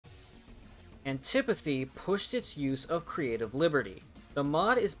Antipathy pushed its use of creative liberty. The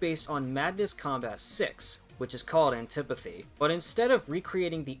mod is based on Madness Combat 6, which is called Antipathy, but instead of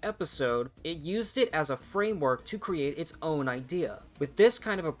recreating the episode, it used it as a framework to create its own idea. With this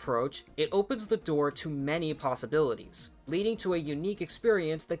kind of approach, it opens the door to many possibilities, leading to a unique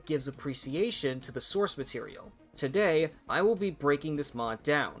experience that gives appreciation to the source material. Today, I will be breaking this mod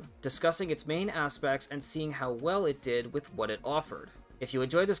down, discussing its main aspects and seeing how well it did with what it offered. If you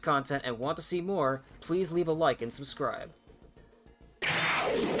enjoyed this content and want to see more, please leave a like and subscribe.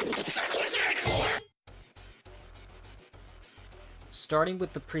 Starting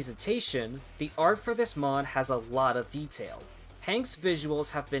with the presentation, the art for this mod has a lot of detail. Hank's visuals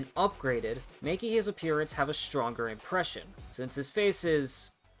have been upgraded, making his appearance have a stronger impression, since his face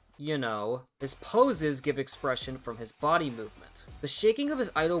is, you know, his poses give expression from his body movement. The shaking of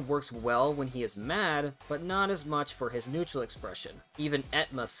his idol works well when he is mad, but not as much for his neutral expression. Even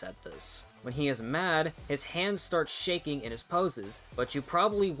Etma said this. When he is mad, his hands start shaking in his poses, but you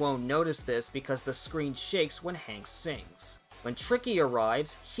probably won't notice this because the screen shakes when Hank sings. When Tricky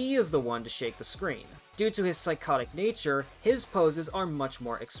arrives, he is the one to shake the screen. Due to his psychotic nature, his poses are much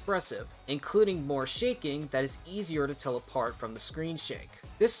more expressive, including more shaking that is easier to tell apart from the screen shake.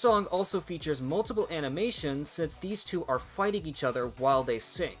 This song also features multiple animations since these two are fighting each other while they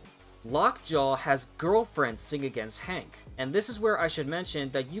sing. Lockjaw has girlfriend sing against Hank, and this is where I should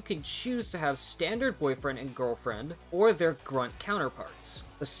mention that you can choose to have standard boyfriend and girlfriend, or their grunt counterparts.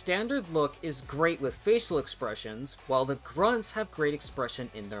 The standard look is great with facial expressions, while the grunts have great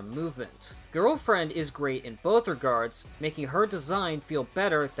expression in their movement. Girlfriend is great in both regards, making her design feel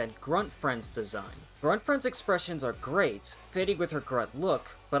better than Grunt Friend's design. Grunt Friend's expressions are great, fitting with her grunt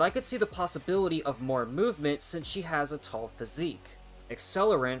look, but I could see the possibility of more movement since she has a tall physique.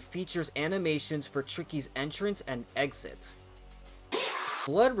 Accelerant features animations for Tricky's entrance and exit.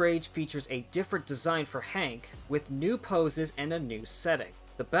 Blood Rage features a different design for Hank, with new poses and a new setting.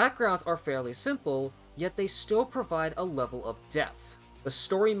 The backgrounds are fairly simple, yet they still provide a level of depth. The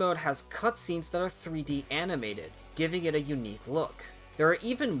story mode has cutscenes that are 3D animated, giving it a unique look. There are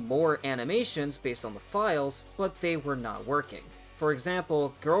even more animations based on the files, but they were not working. For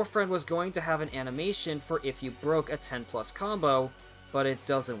example, Girlfriend was going to have an animation for if you broke a 10+ combo, but it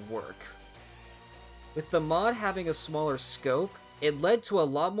doesn't work. With the mod having a smaller scope, it led to a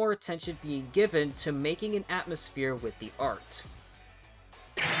lot more attention being given to making an atmosphere with the art.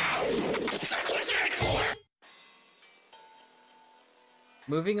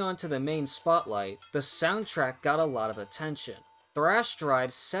 Moving on to the main spotlight, the soundtrack got a lot of attention. Thrash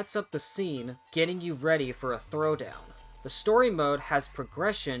Drive sets up the scene, getting you ready for a throwdown. The story mode has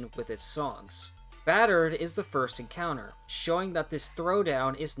progression with its songs. Battered is the first encounter, showing that this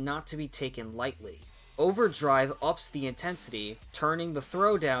throwdown is not to be taken lightly. Overdrive ups the intensity, turning the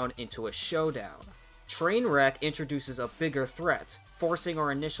throwdown into a showdown. Trainwreck introduces a bigger threat, forcing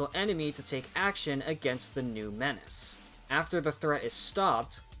our initial enemy to take action against the new menace. After the threat is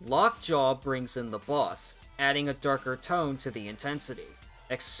stopped, Lockjaw brings in the boss, adding a darker tone to the intensity.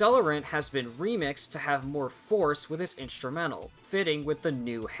 Accelerant has been remixed to have more force with its instrumental, fitting with the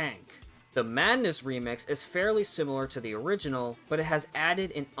new Hank. The Madness remix is fairly similar to the original, but it has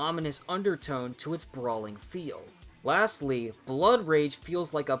added an ominous undertone to its brawling feel. Lastly, Blood Rage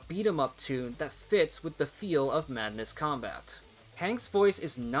feels like a beat-em-up tune that fits with the feel of Madness Combat. Hank's voice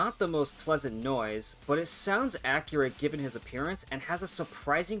is not the most pleasant noise, but it sounds accurate given his appearance and has a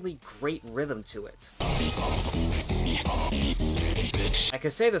surprisingly great rhythm to it. I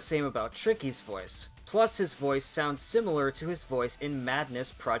could say the same about Tricky's voice, plus his voice sounds similar to his voice in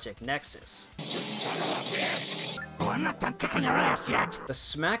Madness Project Nexus. I'm not done kicking your ass yet! The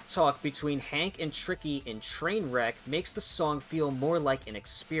smack talk between Hank and Tricky in Trainwreck makes the song feel more like an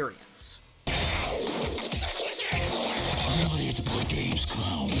experience. I'm not here to play games,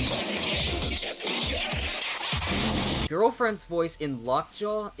 clown. Girlfriend's voice in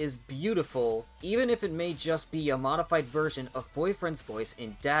Lockjaw is beautiful, even if it may just be a modified version of Boyfriend's voice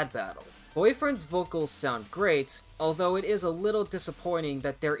in Dad Battle. Boyfriend's vocals sound great, although it is a little disappointing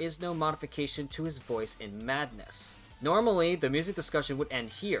that there is no modification to his voice in Madness. Normally, the music discussion would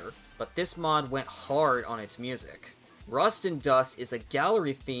end here, but this mod went hard on its music. Rust and Dust is a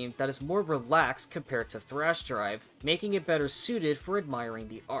gallery theme that is more relaxed compared to Thrash Drive, making it better suited for admiring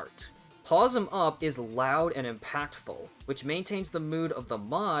the art. Pause 'em Up is loud and impactful, which maintains the mood of the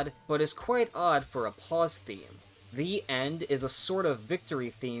mod, but is quite odd for a pause theme. The End is a sort of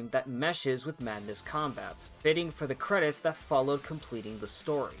victory theme that meshes with Madness Combat, fitting for the credits that followed completing the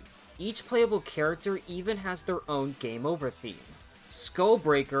story. Each playable character even has their own game over theme.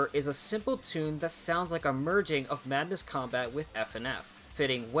 Skullbreaker is a simple tune that sounds like a merging of Madness Combat with FNF,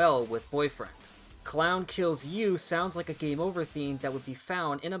 fitting well with boyfriend. Clown kills you sounds like a game over theme that would be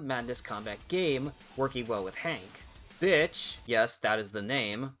found in a Madness Combat game, working well with Hank. Bitch, yes, that is the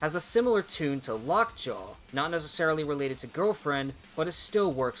name, has a similar tune to Lockjaw, not necessarily related to girlfriend, but it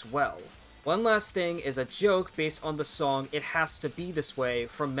still works well. One last thing is a joke based on the song It Has to Be This Way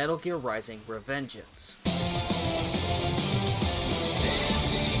from Metal Gear Rising: Revengeance.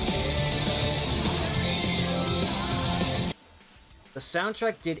 The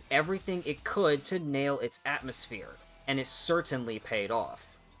soundtrack did everything it could to nail its atmosphere, and it certainly paid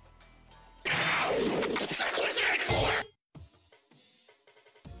off.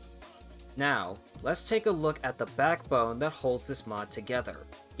 Now, let's take a look at the backbone that holds this mod together.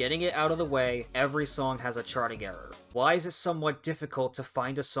 Getting it out of the way, every song has a charting error. Why is it somewhat difficult to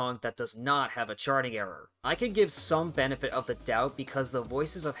find a song that does not have a charting error? I can give some benefit of the doubt because the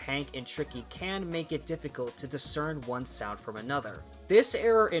voices of Hank and Tricky can make it difficult to discern one sound from another. This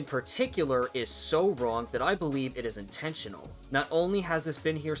error in particular is so wrong that I believe it is intentional. Not only has this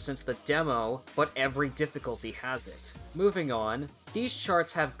been here since the demo, but every difficulty has it. Moving on, these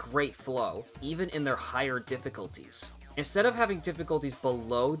charts have great flow, even in their higher difficulties. Instead of having difficulties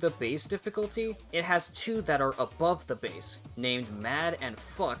below the base difficulty, it has two that are above the base, named Mad and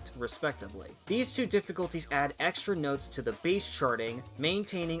Fucked respectively. These two difficulties add extra notes to the base charting,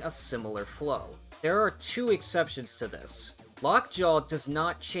 maintaining a similar flow. There are two exceptions to this. Lockjaw does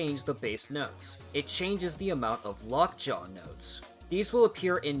not change the base notes. It changes the amount of Lockjaw notes. These will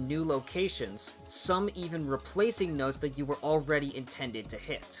appear in new locations, some even replacing notes that you were already intended to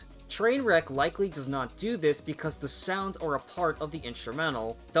hit. Trainwreck likely does not do this because the sounds are a part of the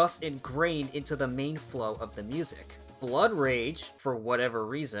instrumental, thus ingrained into the main flow of the music. Blood Rage, for whatever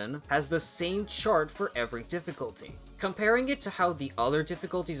reason, has the same chart for every difficulty. Comparing it to how the other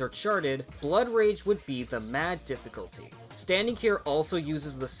difficulties are charted, Blood Rage would be the Mad difficulty. Standing Here also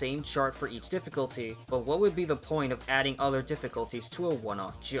uses the same chart for each difficulty, but what would be the point of adding other difficulties to a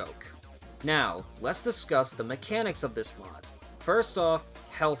one-off joke? Now, let's discuss the mechanics of this mod. First off,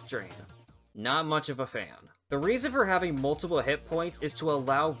 health drain. Not much of a fan. The reason for having multiple hit points is to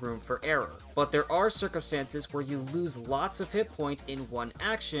allow room for error, but there are circumstances where you lose lots of hit points in one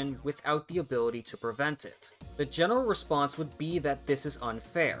action without the ability to prevent it. The general response would be that this is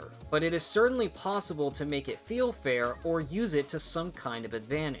unfair, but it is certainly possible to make it feel fair or use it to some kind of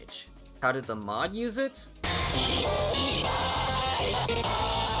advantage. How did the mod use it?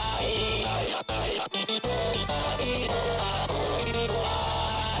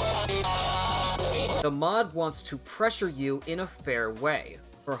 The mod wants to pressure you in a fair way.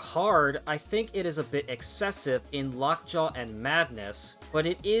 For hard, I think it is a bit excessive in Lockjaw and Madness, but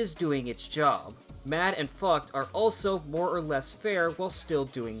it is doing its job. Mad and Fucked are also more or less fair while still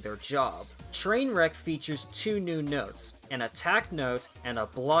doing their job. Trainwreck features two new notes, an attack note and a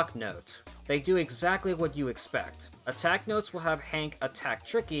block note. They do exactly what you expect. Attack notes will have Hank attack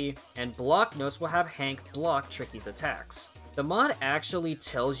Tricky, and block notes will have Hank block Tricky's attacks. The mod actually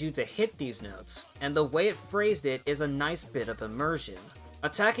tells you to hit these notes, and the way it phrased it is a nice bit of immersion.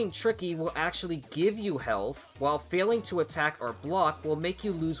 Attacking Tricky will actually give you health, while failing to attack or block will make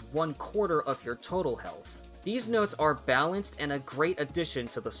you lose 1/4 of your total health. These notes are balanced and a great addition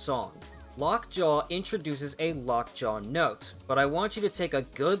to the song. Lockjaw introduces a Lockjaw note, but I want you to take a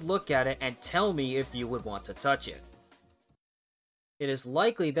good look at it and tell me if you would want to touch it. It is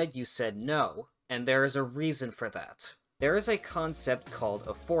likely that you said no, and there is a reason for that. There is a concept called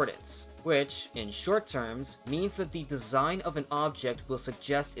affordance, which, in short terms, means that the design of an object will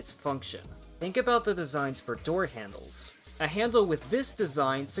suggest its function. Think about the designs for door handles. A handle with this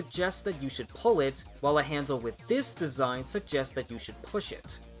design suggests that you should pull it, while a handle with this design suggests that you should push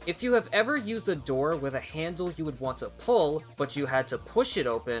it. If you have ever used a door with a handle you would want to pull, but you had to push it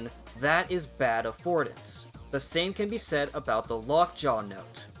open, that is bad affordance. The same can be said about the Lockjaw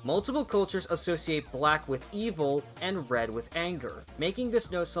note. Multiple cultures associate black with evil and red with anger, making this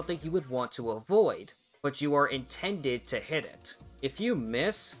note something you would want to avoid, but you are intended to hit it. If you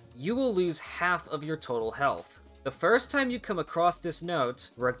miss, you will lose half of your total health. The first time you come across this note,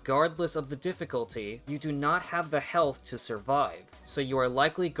 regardless of the difficulty, you do not have the health to survive, so you are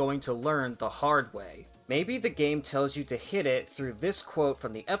likely going to learn the hard way. Maybe the game tells you to hit it through this quote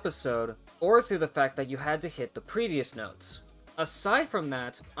from the episode, or through the fact that you had to hit the previous notes. Aside from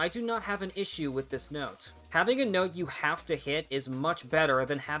that, I do not have an issue with this note. Having a note you have to hit is much better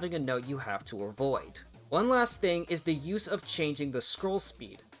than having a note you have to avoid. One last thing is the use of changing the scroll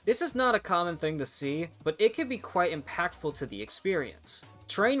speed. This is not a common thing to see, but it can be quite impactful to the experience.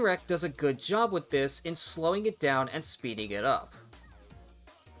 Trainwreck does a good job with this in slowing it down and speeding it up.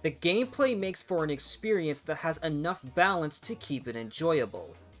 The gameplay makes for an experience that has enough balance to keep it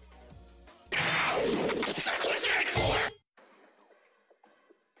enjoyable.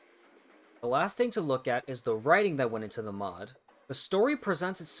 The last thing to look at is the writing that went into the mod. The story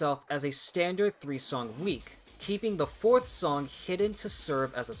presents itself as a standard 3-song week, keeping the 4th song hidden to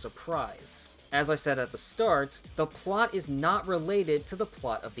serve as a surprise. As I said at the start, the plot is not related to the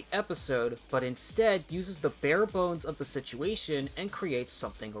plot of the episode, but instead uses the bare bones of the situation and creates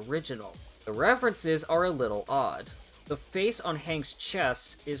something original. The references are a little odd. The face on Hank's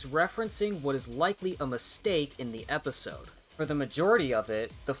chest is referencing what is likely a mistake in the episode. For the majority of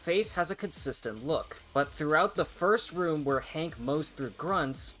it, the face has a consistent look, but throughout the first room where Hank mows through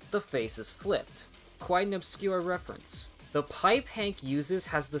grunts, the face is flipped. Quite an obscure reference. The pipe Hank uses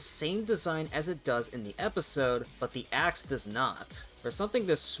has the same design as it does in the episode, but the axe does not. For something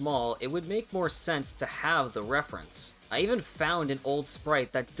this small, it would make more sense to have the reference. I even found an old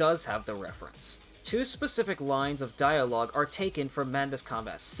sprite that does have the reference. 2 specific lines of dialogue are taken from Madness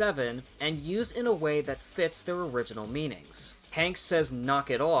Combat 7 and used in a way that fits their original meanings. Hank says knock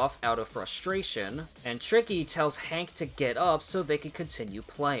it off out of frustration, and Tricky tells Hank to get up so they can continue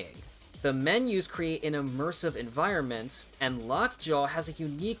playing. The menus create an immersive environment, and Lockjaw has a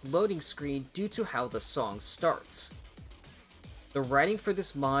unique loading screen due to how the song starts. The writing for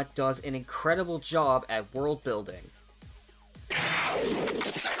this mod does an incredible job at world building.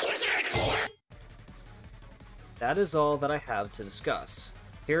 That is all that I have to discuss.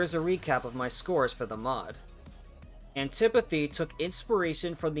 Here is a recap of my scores for the mod. Antipathy took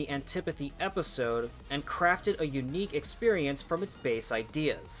inspiration from the Antipathy episode and crafted a unique experience from its base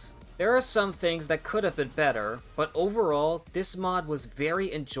ideas. There are some things that could have been better, but overall, this mod was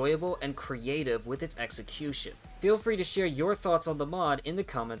very enjoyable and creative with its execution. Feel free to share your thoughts on the mod in the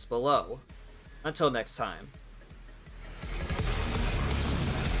comments below. Until next time.